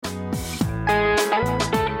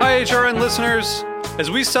HRN listeners.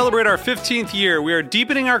 As we celebrate our 15th year, we are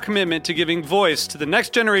deepening our commitment to giving voice to the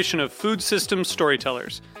next generation of food systems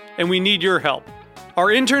storytellers, and we need your help. Our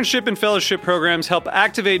internship and fellowship programs help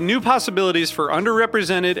activate new possibilities for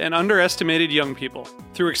underrepresented and underestimated young people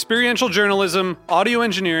through experiential journalism, audio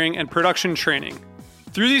engineering, and production training.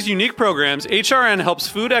 Through these unique programs, HRN helps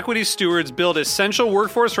food equity stewards build essential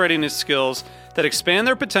workforce readiness skills that expand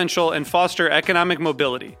their potential and foster economic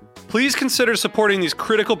mobility. Please consider supporting these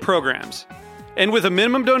critical programs. And with a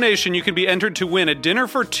minimum donation, you can be entered to win a dinner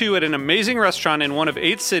for two at an amazing restaurant in one of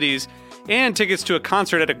 8 cities and tickets to a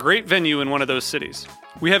concert at a great venue in one of those cities.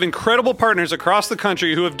 We have incredible partners across the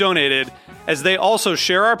country who have donated, as they also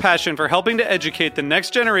share our passion for helping to educate the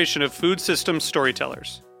next generation of food systems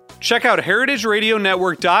storytellers. Check out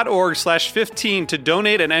heritageradionetwork.org/15 to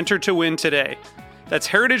donate and enter to win today. That's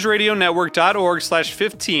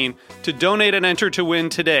heritageradionetwork.org/15 to donate and enter to win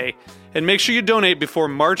today. And make sure you donate before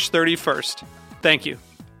March 31st. Thank you.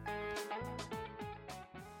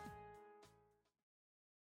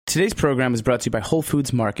 Today's program is brought to you by Whole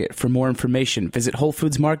Foods Market. For more information, visit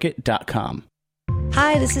WholeFoodsMarket.com.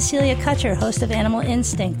 Hi, this is Celia Kutcher, host of Animal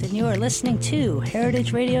Instinct, and you are listening to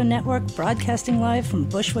Heritage Radio Network, broadcasting live from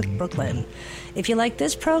Bushwick, Brooklyn. If you like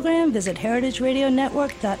this program, visit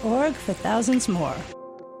heritageradionetwork.org for thousands more.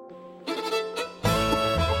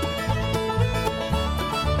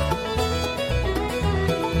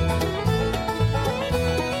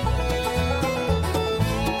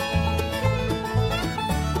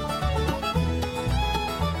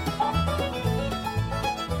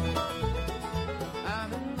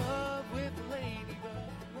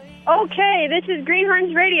 Okay, this is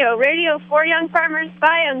Greenhorns Radio, radio for young farmers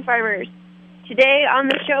by young farmers. Today on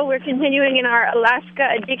the show, we're continuing in our Alaska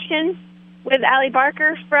addiction with Allie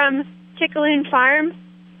Barker from Chickaloon Farm.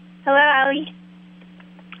 Hello, Allie.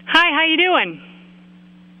 Hi, how you doing?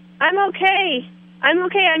 I'm okay.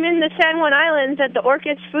 I'm in the San Juan Islands at the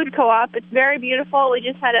Orchis Food Co-op. It's very beautiful. We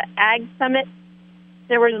just had an ag summit.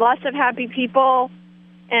 There was lots of happy people,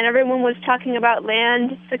 and everyone was talking about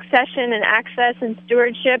land succession and access and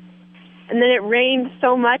stewardship. And then it rained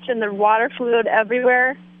so much and the water flowed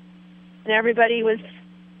everywhere, and everybody was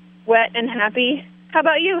wet and happy. How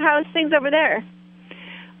about you? How's things over there?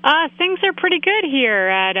 Things are pretty good here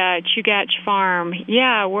at Chugach Farm.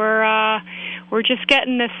 Yeah, we're just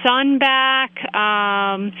getting the sun back,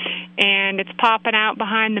 and it's popping out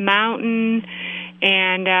behind the mountain,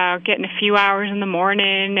 and getting a few hours in the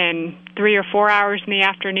morning and 3 or 4 hours in the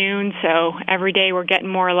afternoon. So every day we're getting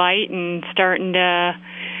more light and starting to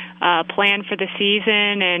plan for the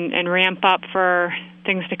season and ramp up for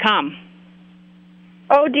things to come.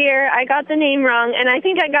 Oh, dear, I got the name wrong, and I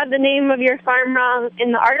think I got the name of your farm wrong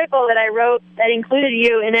in the article that I wrote that included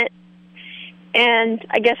you in it, and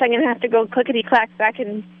I guess I'm going to have to go clickety-clack back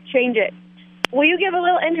and change it. Will you give a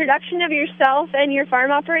little introduction of yourself and your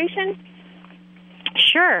farm operation?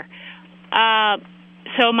 Sure.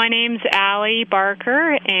 So my name's Allie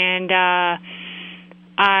Barker, and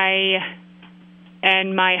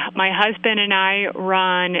my husband and I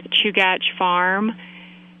run Chugach Farm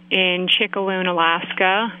in Chickaloon,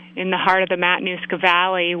 Alaska, in the heart of the Matanuska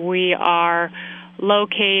Valley. We are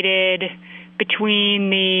located between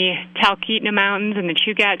the Talkeetna Mountains and the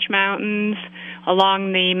Chugach Mountains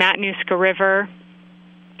along the Matanuska River,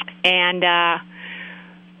 and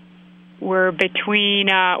we're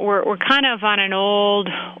kind of on an old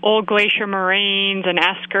glacier moraines and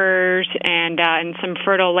eskers and some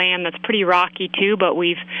fertile land that's pretty rocky too, but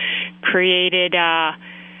we've created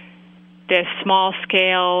this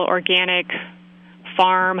small-scale organic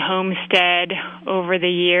farm homestead over the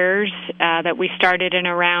years that we started in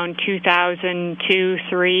around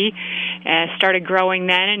 2002-03. Started growing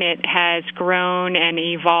then, and it has grown and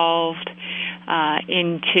evolved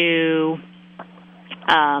into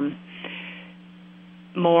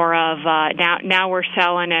more of now we're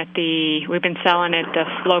selling we've been selling at the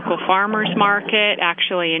local farmers market,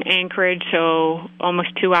 actually in Anchorage, so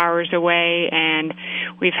almost 2 hours away, and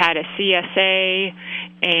we've had a CSA,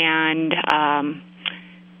 and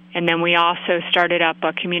then we also started up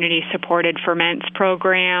a community supported ferments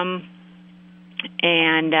program,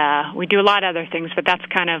 and we do a lot of other things, but that's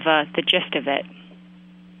kind of the gist of it.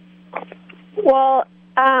 Well,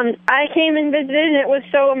 I came and visited, and it was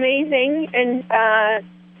so amazing, and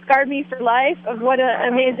scarred me for life of what an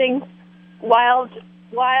amazing wild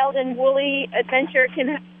and woolly adventure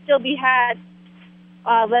can still be had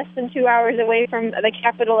less than 2 hours away from the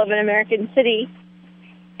capital of an American city.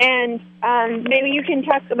 And maybe you can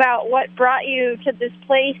talk about what brought you to this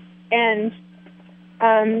place and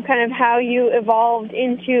kind of how you evolved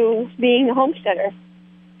into being a homesteader.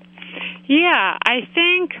 Yeah, I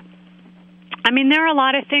think I mean, there are a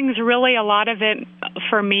lot of things. Really, a lot of it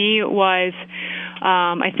for me was,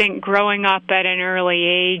 I think, growing up at an early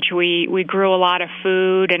age, we grew a lot of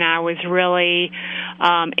food, and I was really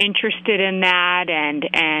interested in that,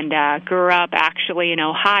 and grew up actually in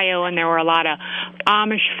Ohio, and there were a lot of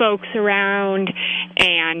Amish folks around,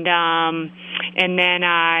 and then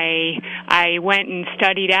I went and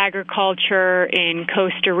studied agriculture in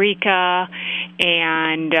Costa Rica,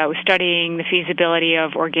 and was studying the feasibility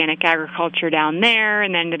of organic agriculture down there,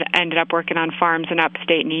 and then ended up working on farms in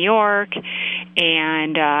upstate New York,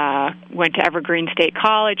 and went to Evergreen State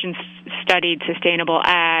College and studied sustainable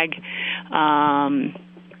ag,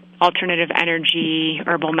 alternative energy,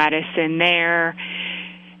 herbal medicine there.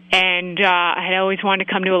 And I had always wanted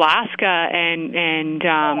to come to Alaska, and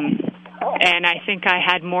I think I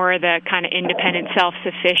had more of the kind of independent,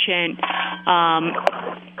 self-sufficient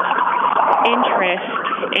interest,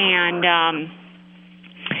 and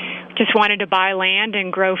just wanted to buy land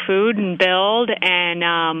and grow food and build,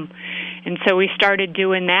 and so we started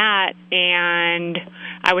doing that, and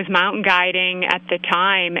I was mountain guiding at the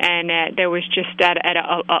time, and there was just at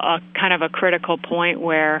a kind of a critical point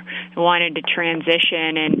where I wanted to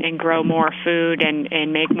transition and grow more food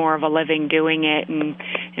and make more of a living doing it, and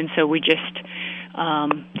so we just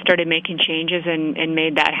started making changes and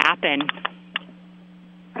made that happen.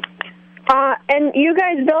 And you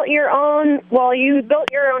guys built your own, you built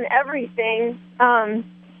your own everything.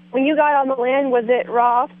 When you got on the land, was it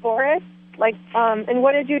raw forest? And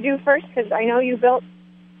what did you do first? Because I know you built,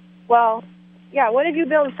 what did you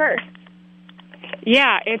build first?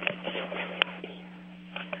 Yeah,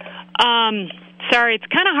 sorry, it's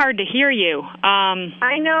kind of hard to hear you.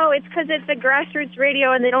 I know, it's because it's a grassroots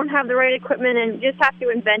radio and they don't have the right equipment and just have to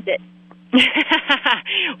invent it.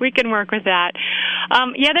 We can work with that.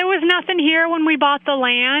 There was nothing here when we bought the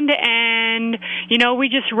land, and we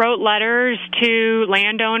just wrote letters to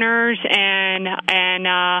landowners, and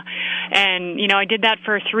I did that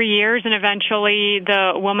for 3 years, and eventually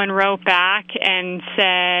the woman wrote back and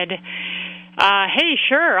said, hey,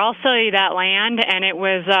 sure, I'll sell you that land. And it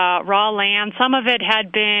was raw land. Some of it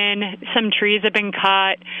some trees had been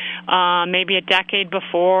cut maybe a decade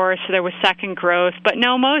before, so there was second growth. But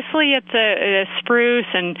no, mostly it's a spruce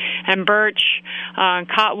and birch,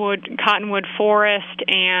 cottonwood forest.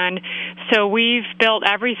 And so we've built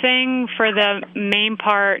everything for the main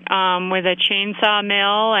part with a chainsaw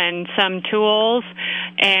mill and some tools,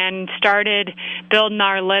 and started building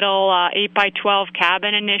our little 8x12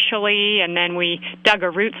 cabin initially, and then we dug a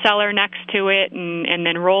root cellar next to it and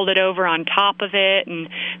then rolled it over on top of it, and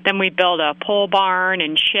then we built a pole barn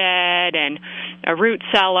and shed and a root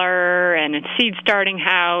cellar and a seed starting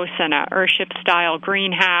house and a Earthship-style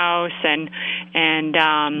greenhouse and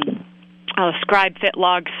a scribe fit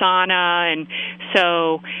log sauna. And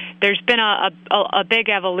so there's been a big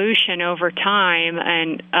evolution over time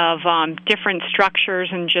and of different structures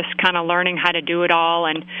and just kind of learning how to do it all.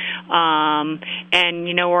 And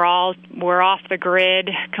we're off the grid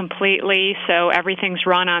completely, so everything's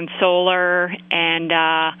run on solar, and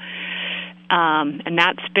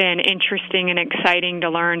that's been interesting and exciting to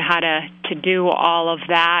learn how to do all of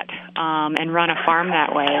that and run a farm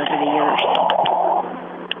that way over the years.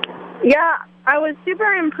 Yeah, I was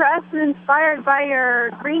super impressed and inspired by your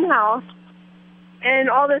greenhouse and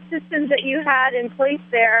all the systems that you had in place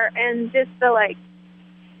there, and just the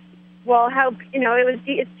how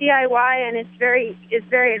it's DIY, and it's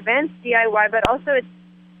very advanced DIY, but also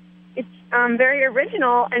it's very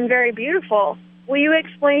original and very beautiful. Will you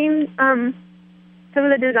explain some of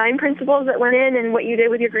the design principles that went in and what you did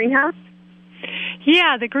with your greenhouse?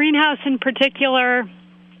 Yeah, the greenhouse in particular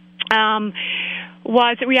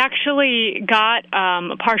was we actually got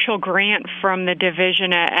a partial grant from the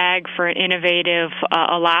Division of Ag for an innovative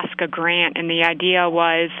Alaska grant, and the idea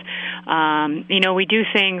was, we do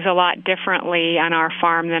things a lot differently on our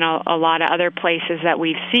farm than a lot of other places that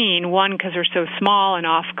we've seen. One, because we're so small and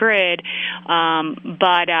off-grid,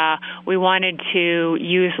 but we wanted to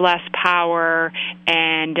use less power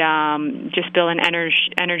and just build an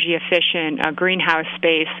energy-efficient greenhouse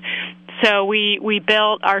space. So we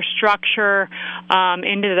built our structure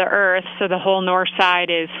into the earth, so the whole north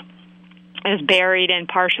side is buried and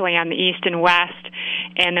partially on the east and west,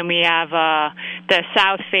 and then we have the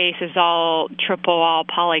south face is all triple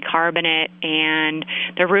polycarbonate, and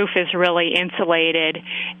the roof is really insulated,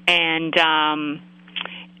 and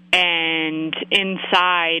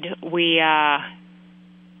inside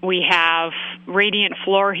we have radiant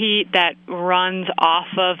floor heat that runs off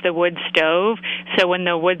of the wood stove. So when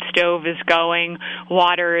the wood stove is going,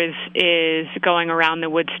 water is going around the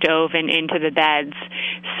wood stove and into the beds.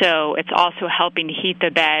 So it's also helping to heat the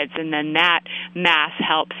beds, and then that mass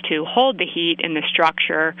helps to hold the heat in the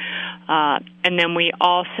structure. And then we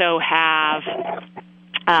also have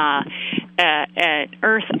an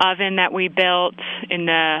earth oven that we built in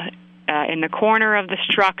the corner of the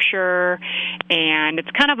structure, and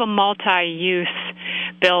it's kind of a multi-use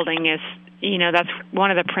building. That's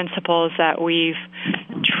one of the principles that we've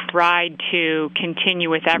tried to continue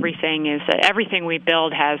with everything, is that everything we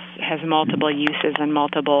build has multiple uses and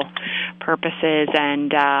multiple purposes,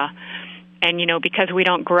 and because we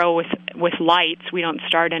don't grow with lights, we don't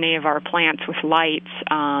start any of our plants with lights,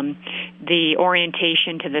 the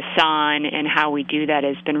orientation to the sun and how we do that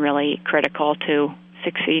has been really critical to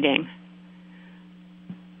succeeding.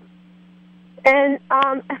 And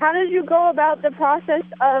how did you go about the process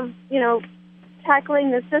of, tackling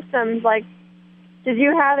the systems? Like, did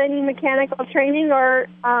you have any mechanical training, or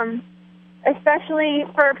especially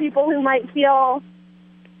for people who might feel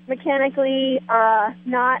mechanically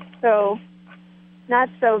not so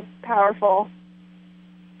powerful?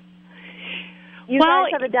 You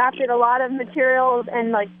guys have adapted a lot of materials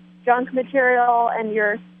and like junk material and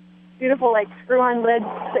your beautiful like screw-on lids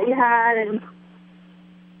that you had, and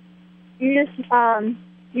you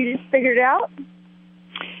just figured it out?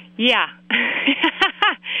 Yeah.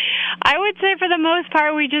 I would say for the most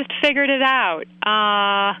part we just figured it out.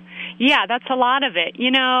 Yeah, that's a lot of it.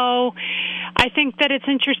 I think that it's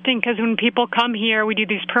interesting because when people come here, we do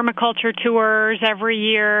these permaculture tours every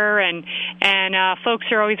year, and folks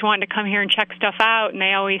are always wanting to come here and check stuff out, and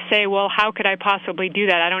they always say, well, how could I possibly do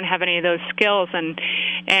that? I don't have any of those skills.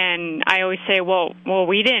 And I always say, well,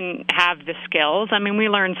 we didn't have the skills. I mean, we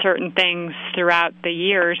learned certain things throughout the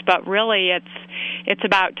years, but really it's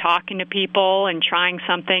about talking to people and trying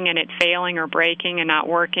something and it failing or breaking and not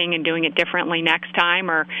working and doing it differently next time,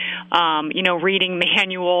 or reading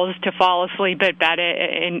manuals to fall asleep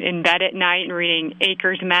in bed at night, and reading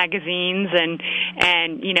Acres magazines and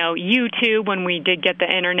YouTube when we did get the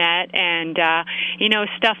internet, and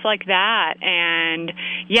stuff like that. And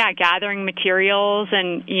gathering materials,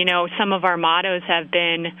 and some of our mottos have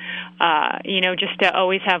been just to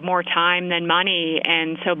always have more time than money,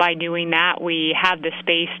 and so by doing that we have the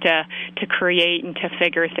space to create and to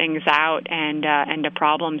figure things out and to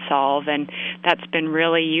problem solve, and that's been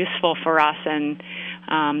really useful for us. And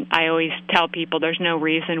I always tell people there's no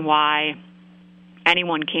reason why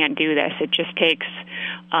anyone can't do this. It just takes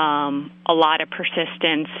a lot of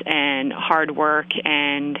persistence and hard work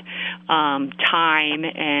and time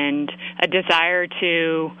and a desire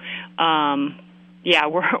to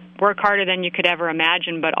work harder than you could ever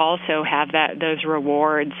imagine, but also have those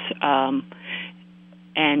rewards,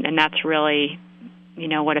 and that's really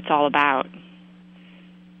what it's all about.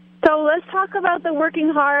 So let's talk about the working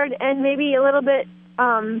hard, and maybe a little bit,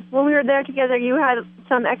 when we were there together, you had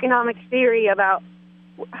some economic theory about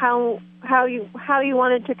how you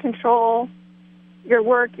wanted to control your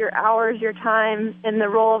work, your hours, your time, and the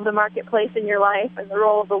role of the marketplace in your life, and the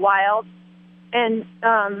role of the wild. And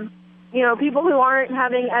people who aren't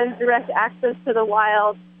having as direct access to the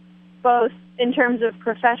wild, both in terms of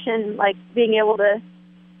profession, like being able to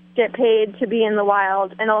get paid to be in the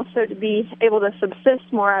wild, and also to be able to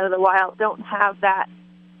subsist more out of the wild, don't have that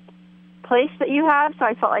place that you have. So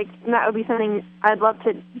I felt like that would be something I'd love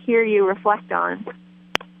to hear you reflect on.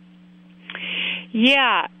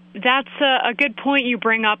 Yeah, that's a good point you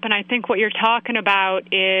bring up, and I think what you're talking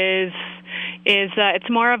about is it's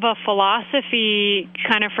more of a philosophy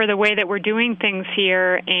kind of for the way that we're doing things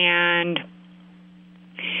here, and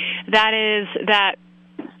that is that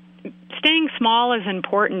staying small is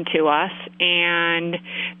important to us, and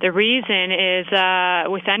the reason is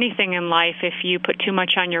with anything in life, if you put too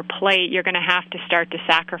much on your plate, you're going to have to start to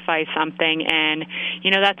sacrifice something, and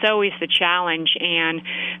that's always the challenge. And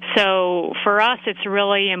so for us, it's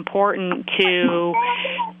really important to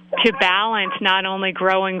balance not only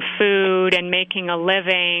growing food and making a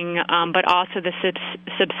living, but also the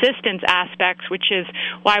subsistence aspects, which is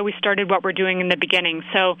why we started what we're doing in the beginning.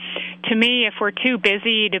 So to me, if we're too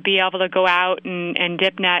busy to be able to go out and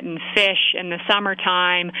dip net and fish in the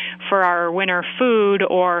summertime for our winter food,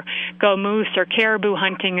 or go moose or caribou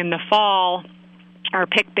hunting in the fall, or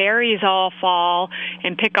pick berries all fall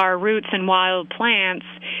and pick our roots and wild plants,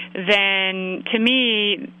 then to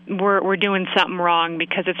me we're doing something wrong,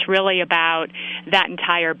 because it's really about that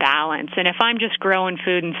entire balance. And if I'm just growing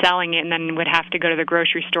food and selling it and then would have to go to the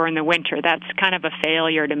grocery store in the winter, that's kind of a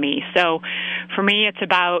failure to me. So for me, it's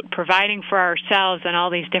about providing for ourselves in all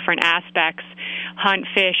these different aspects: hunt,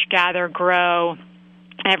 fish, gather, grow,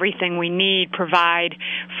 everything we need, provide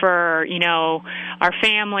for, our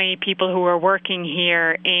family, people who are working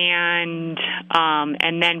here, and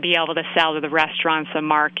then be able to sell to the restaurants, the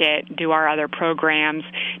market, do our other programs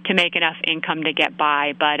to make enough income to get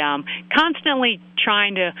by. But constantly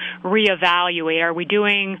trying to reevaluate, are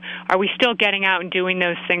we still getting out and doing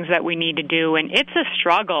those things that we need to do? And it's a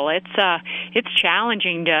struggle. It's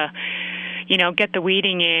challenging to get the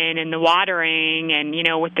weeding in and the watering and,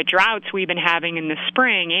 with the droughts we've been having in the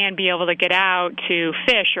spring, and be able to get out to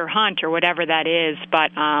fish or hunt or whatever that is,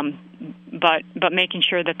 but making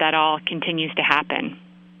sure that all continues to happen.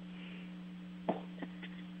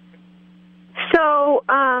 So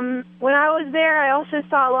when I was there, I also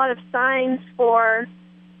saw a lot of signs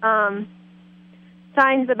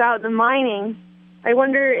about the mining. I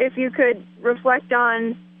wonder if you could reflect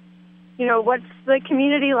on what's the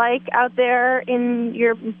community like out there in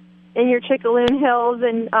your Chickaloon Hills,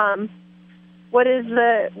 and what is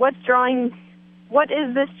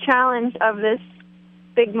this challenge of this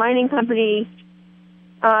big mining company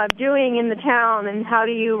doing in the town, and how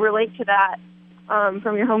do you relate to that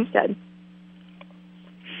from your homestead?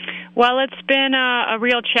 Well, it's been a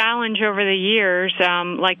real challenge over the years.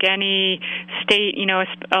 Like any state,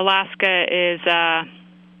 Alaska is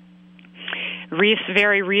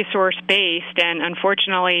very resource-based, and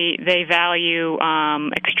unfortunately they value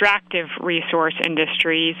extractive resource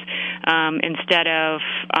industries instead of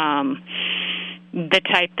the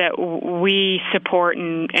type that we support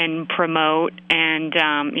and promote, and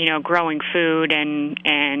growing food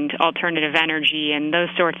and alternative energy and those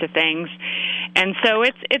sorts of things. And so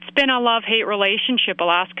it's been a love-hate relationship.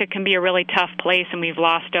 Alaska can be a really tough place, and we've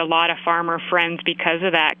lost a lot of farmer friends because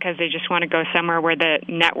of that, because they just want to go somewhere where the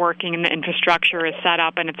networking and the infrastructure is set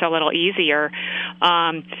up and it's a little easier.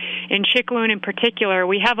 In Chickaloon in particular,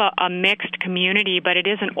 we have a mixed community, but it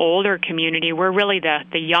is an older community. We're really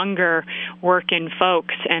the younger working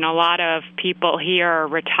folks, and a lot of people here are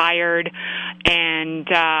retired, and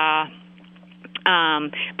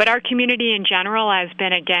but our community in general has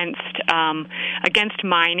been against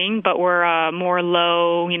mining, but we're a more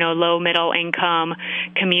low middle income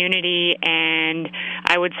community, and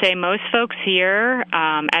I would say most folks here,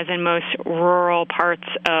 as in most rural parts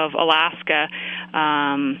of Alaska,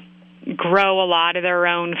 grow a lot of their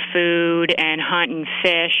own food and hunt and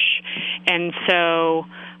fish, and so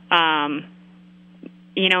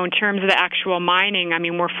in terms of the actual mining, I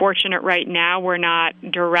mean, we're fortunate right now we're not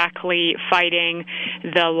directly fighting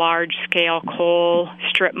the large-scale coal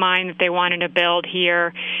strip mine that they wanted to build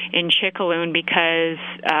here in Chickaloon, because,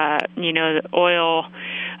 the oil,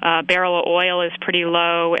 barrel of oil is pretty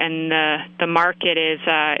low, and the market is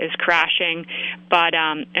crashing. But,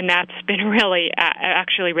 and that's been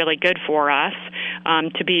actually really good for us,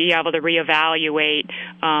 to be able to reevaluate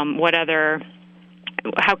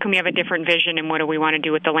how can we have a different vision, and what do we want to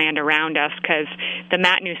do with the land around us? Because the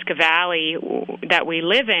Matanuska Valley that we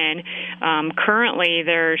live in, currently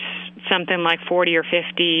there's something like 40 or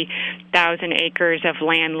 50,000 acres of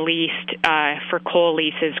land leased for coal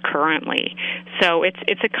leases currently. So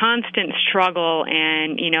it's a constant struggle,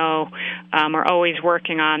 and we're always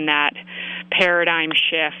working on that paradigm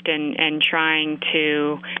shift and trying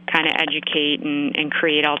to kind of educate and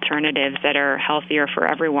create alternatives that are healthier for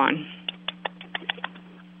everyone.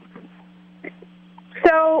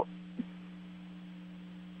 So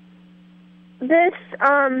this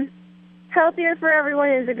healthier for everyone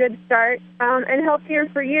is a good start, and healthier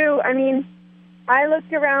for you. I mean, I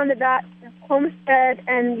looked around at that homestead,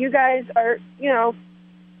 and you guys are,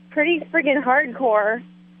 pretty friggin' hardcore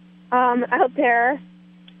out there,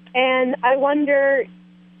 and I wonder,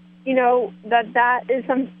 that is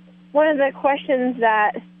one of the questions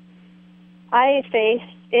that I face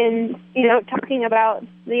in, talking about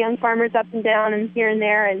the young farmers up and down and here and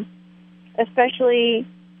there, and especially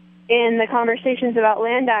in the conversations about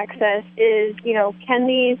land access is, can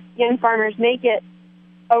these young farmers make it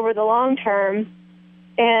over the long term?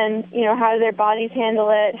 And, how do their bodies handle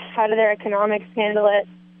it? How do their economics handle it?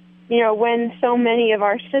 When so many of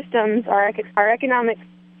our systems, our economic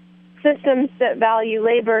systems that value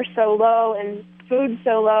labor so low and food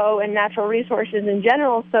so low and natural resources in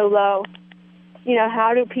general so low,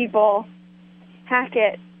 how do people hack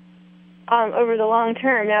it over the long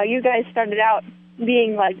term? Now, you guys started out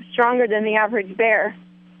being, stronger than the average bear.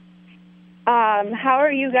 How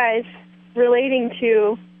are you guys relating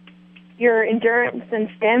to your endurance and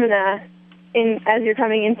stamina as you're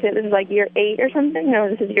coming into, this is year 8 or something? No,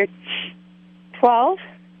 this is year 12?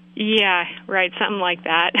 Yeah, right, something like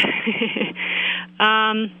that.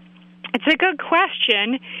 It's a good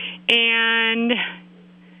question, and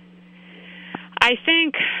I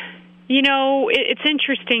think, it's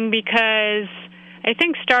interesting because I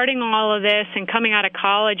think starting all of this and coming out of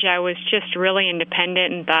college, I was just really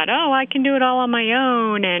independent and thought, I can do it all on my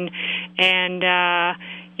own, and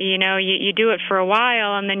you do it for a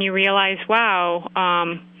while, and then you realize,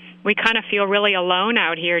 wow, we kind of feel really alone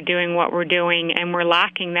out here doing what we're doing, and we're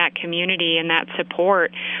lacking that community and that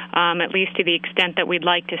support, at least to the extent that we'd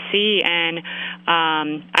like to see. And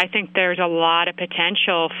I think there's a lot of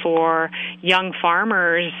potential for young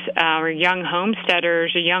farmers or young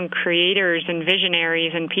homesteaders or young creators and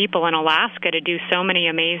visionaries and people in Alaska to do so many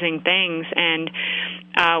amazing things, and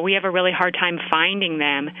we have a really hard time finding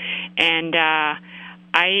them. And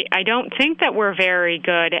I don't think that we're very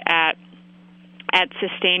good at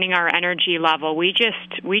sustaining our energy level. We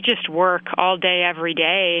just work all day, every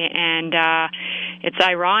day, and it's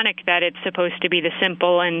ironic that it's supposed to be the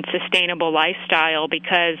simple and sustainable lifestyle,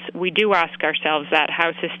 because we do ask ourselves that,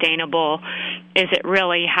 how sustainable is it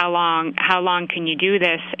really? How long can you do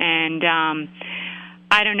this? And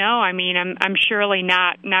I don't know. I mean, I'm surely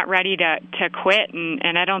not ready to quit,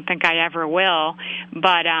 and I don't think I ever will.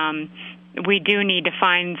 But we do need to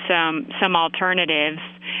find some alternatives,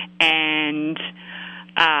 and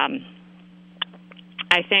I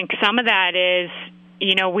think some of that is,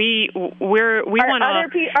 we want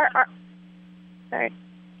to. Sorry.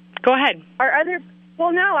 Go ahead.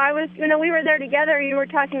 We were there together. You were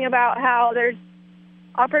talking about how there's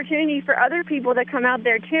opportunity for other people to come out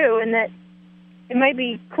there too, and that it might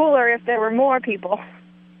be cooler if there were more people.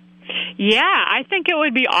 Yeah, I think it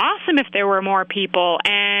would be awesome if there were more people.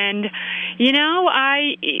 And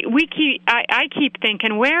I keep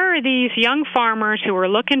thinking, where are these young farmers who are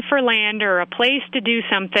looking for land or a place to do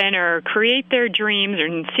something or create their dreams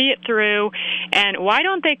and see it through, and why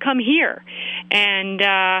don't they come here? And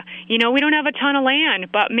we don't have a ton of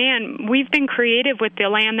land, but man, we've been creative with the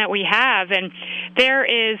land that we have. And there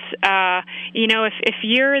is if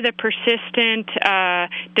you're the persistent,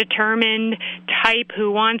 determined type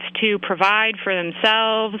who wants to provide for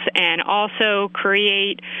themselves and also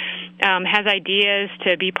create, has ideas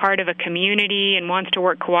to be part of a community and wants to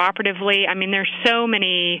work cooperatively. I mean, there's so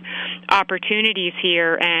many opportunities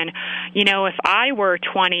here. And, if I were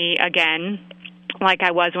 20 again, like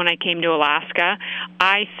I was when I came to Alaska,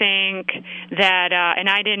 I think that, and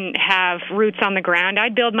I didn't have roots on the ground,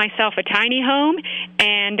 I'd build myself a tiny home,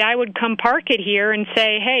 and I would come park it here and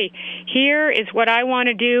say, hey, here is what I want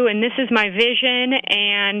to do, and this is my vision,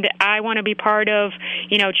 and I want to be part of,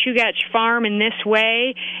 Chugach Farm in this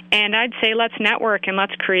way, and I'd say let's network and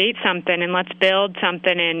let's create something and let's build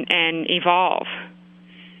something and evolve.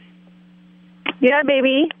 Yeah,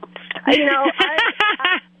 baby.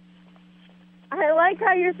 I like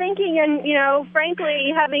how you're thinking, and,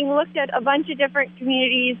 frankly, having looked at a bunch of different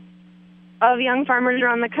communities of young farmers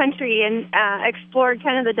around the country and explored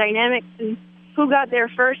kind of the dynamics and who got there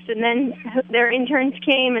first, and then their interns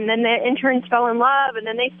came, and then the interns fell in love, and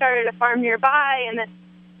then they started a farm nearby, and then,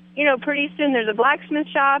 pretty soon there's a blacksmith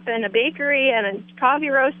shop and a bakery and a coffee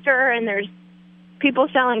roaster, and there's people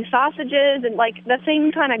selling sausages, and, the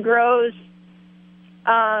thing kind of grows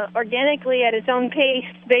organically at its own pace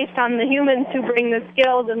based on the humans who bring the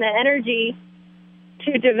skills and the energy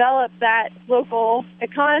to develop that local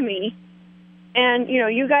economy. And,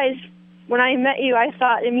 you guys, when I met you, I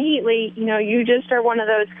thought immediately, you just are one of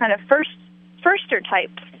those kind of firster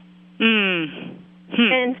types.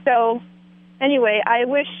 And so, anyway, I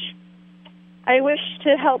wish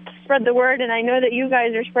to help spread the word, and I know that you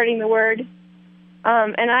guys are spreading the word.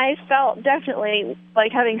 And I felt definitely,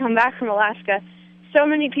 having come back from Alaska, so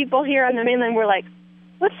many people here on the mainland were like,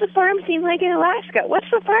 what's the farm scene like in Alaska? What's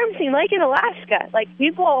the farm scene like in Alaska?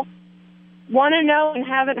 People want to know and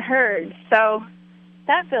haven't heard. So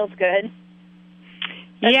that feels good.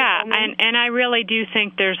 Yeah, and I really do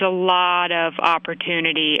think there's a lot of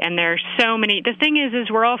opportunity, and there's so many. The thing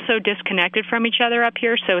is we're all so disconnected from each other up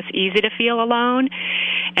here, so it's easy to feel alone,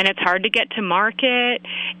 and it's hard to get to market,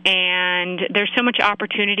 and there's so much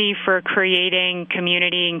opportunity for creating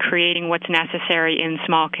community and creating what's necessary in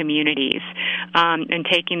small communities, and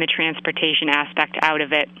taking the transportation aspect out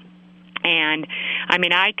of it. And,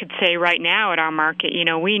 I could say right now at our market,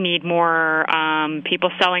 we need more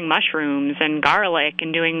people selling mushrooms and garlic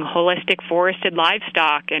and doing holistic forested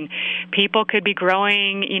livestock. And people could be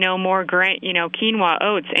growing, more quinoa,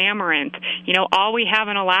 oats, amaranth. All we have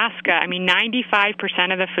in Alaska,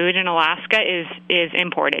 95% of the food in Alaska is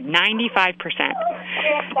imported. 95%.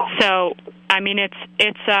 So,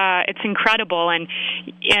 it's incredible. And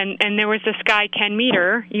there was this guy, Ken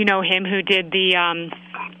Meter, him, who did the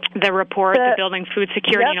the report, the Building Food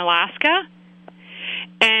Security in Alaska.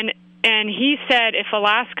 And he said if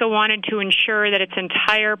Alaska wanted to ensure that its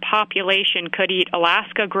entire population could eat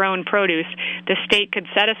Alaska-grown produce, the state could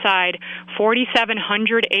set aside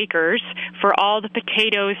 4,700 acres for all the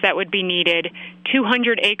potatoes that would be needed,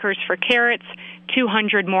 200 acres for carrots,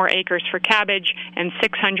 200 more acres for cabbage, and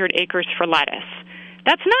 600 acres for lettuce.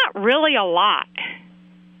 That's not really a lot.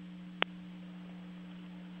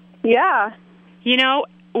 Yeah. You know,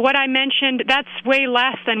 what I mentioned, that's way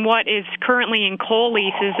less than what is currently in coal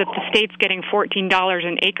leases that the state's getting $14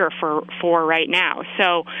 an acre for right now.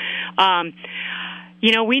 So,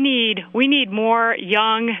 you know, we need more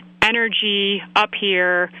young energy up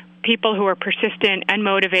here, people who are persistent and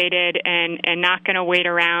motivated and not going to wait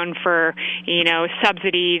around for, you know,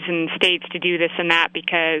 subsidies and states to do this and that,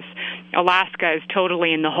 because Alaska is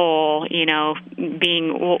totally in the hole, you know,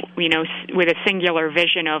 being, you know, with a singular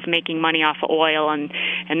vision of making money off of oil, and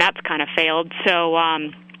that's kind of failed. So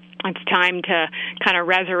it's time to kind of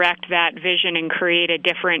resurrect that vision and create a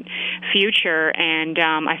different future. And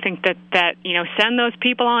I think that you know, send those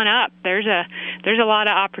people on up. There's a lot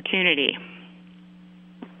of opportunity.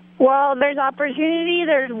 Well, there's opportunity,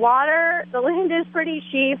 there's water, the land is pretty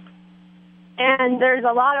cheap, and there's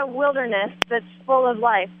a lot of wilderness that's full of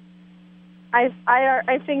life. I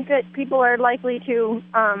think that people are likely to,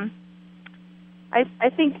 I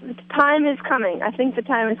think the time is coming. I think the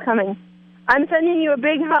time is coming. I'm sending you a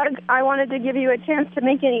big hug. I wanted to give you a chance to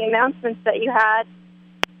make any announcements that you had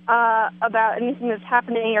about anything that's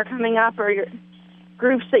happening or coming up, or your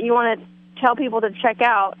groups that you want to tell people to check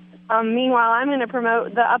out. Meanwhile, I'm going to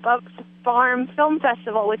promote the Up Farm Film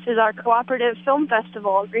Festival, which is our cooperative film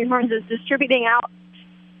festival. Greenhorns is distributing out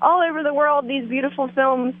all over the world these beautiful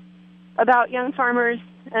films about young farmers,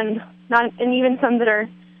 and even some that are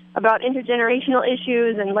about intergenerational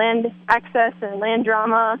issues and land access and land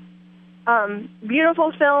drama.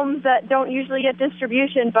 Beautiful films that don't usually get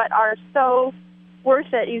distribution but are so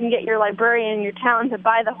worth it. You can get your librarian in your town to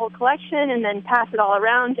buy the whole collection and then pass it all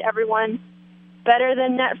around to everyone. Better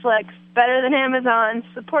than Netflix, better than Amazon.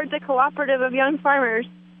 Support the cooperative of young farmers.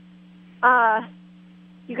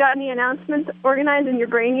 You got any announcements organized in your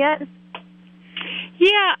brain yet?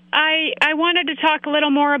 Yeah, I wanted to talk a little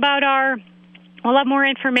more about we'll have more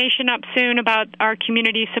information up soon about our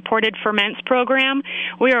community-supported ferments program.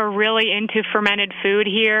 We are really into fermented food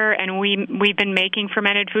here, and we've been making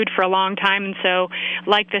fermented food for a long time. And so,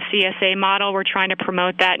 like the CSA model, we're trying to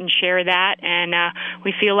promote that and share that. And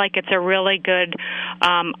we feel like it's a really good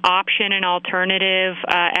option and alternative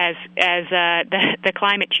as the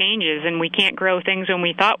climate changes, and we can't grow things when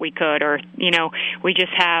we thought we could, or you know, we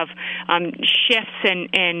just have shifts in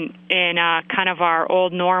kind of our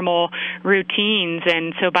old normal routine.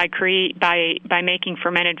 And so by making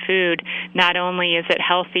fermented food, not only is it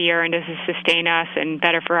healthier and does it sustain us and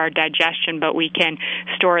better for our digestion, but we can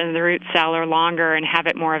store it in the root cellar longer and have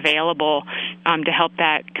it more available to help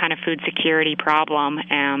that kind of food security problem.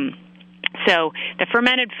 So the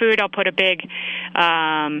fermented food, I'll put a big,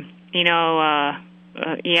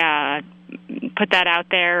 put that out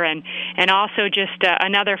there, and also just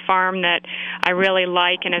another farm that I really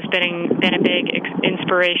like and has been a big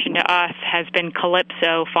inspiration to us has been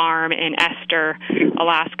Calypso Farm in Esther,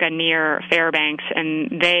 Alaska, near Fairbanks,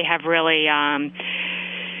 and they have really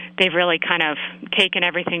they've really kind of taken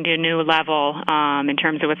everything to a new level in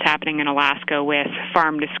terms of what's happening in Alaska with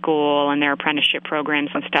farm to school and their apprenticeship programs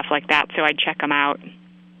and stuff like that. So I'd check them out.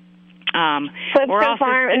 Calypso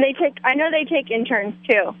Farm, and I know they take interns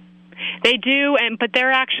too. They do, but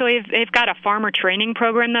they've got a farmer training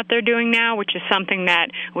program that they're doing now, which is something that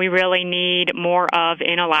we really need more of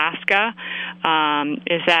in Alaska.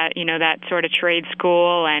 Is that, you know, that sort of trade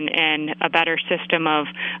school and a better system of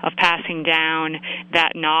passing down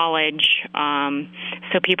that knowledge,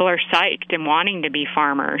 so people are psyched and wanting to be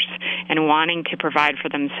farmers and wanting to provide for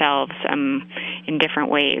themselves in different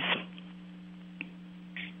ways.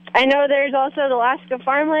 I know there's also the Alaska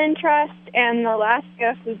Farmland Trust and the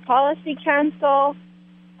Alaska Food Policy Council,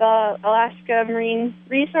 the Alaska Marine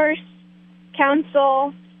Resource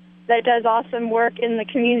Council that does awesome work in the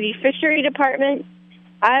community fishery department.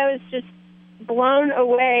 I was just blown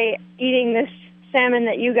away eating this salmon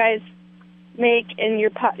that you guys make in your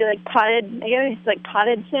potted, I guess it's like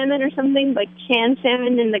potted salmon or something, like canned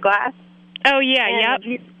salmon in the glass. Oh, yeah,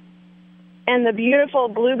 yep. And the beautiful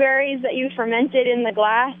blueberries that you fermented in the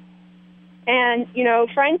glass. And, you know,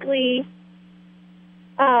 frankly,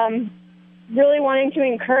 really wanting to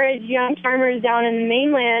encourage young farmers down in the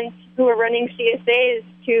mainland who are running CSAs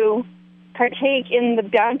to partake in the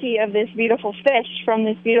bounty of this beautiful fish from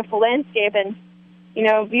this beautiful landscape. And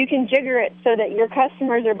if you can jigger it so that your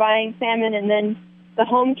customers are buying salmon and then the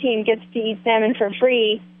home team gets to eat salmon for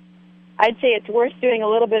free, I'd say it's worth doing a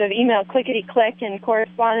little bit of email clickety-click and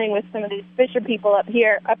corresponding with some of these fisher people up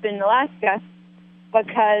in Alaska,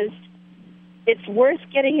 because it's worth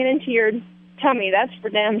getting it into your tummy, that's for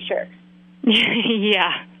damn sure.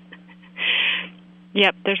 Yeah.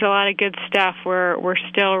 Yep, there's a lot of good stuff. We're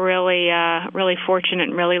still really really fortunate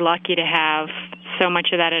and really lucky to have so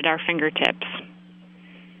much of that at our fingertips.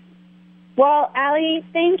 Well, Allie,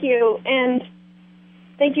 thank you, and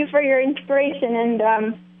thank you for your inspiration,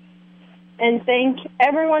 and thank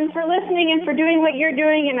everyone for listening and for doing what you're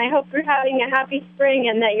doing, and I hope you're having a happy spring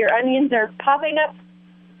and that your onions are popping up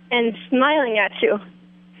and smiling at you.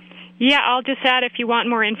 Yeah, I'll just add, if you want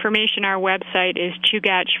more information, our website is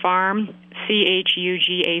Chugach Farm,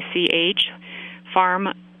 Chugach,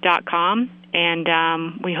 farm.com, and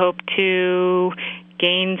we hope to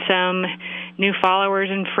gain some new followers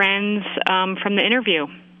and friends from the interview.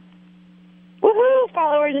 Woohoo,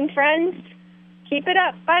 followers and friends. Keep it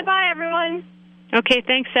up. Bye-bye, everyone. Okay,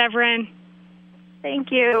 thanks, Everin.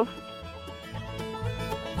 Thank you.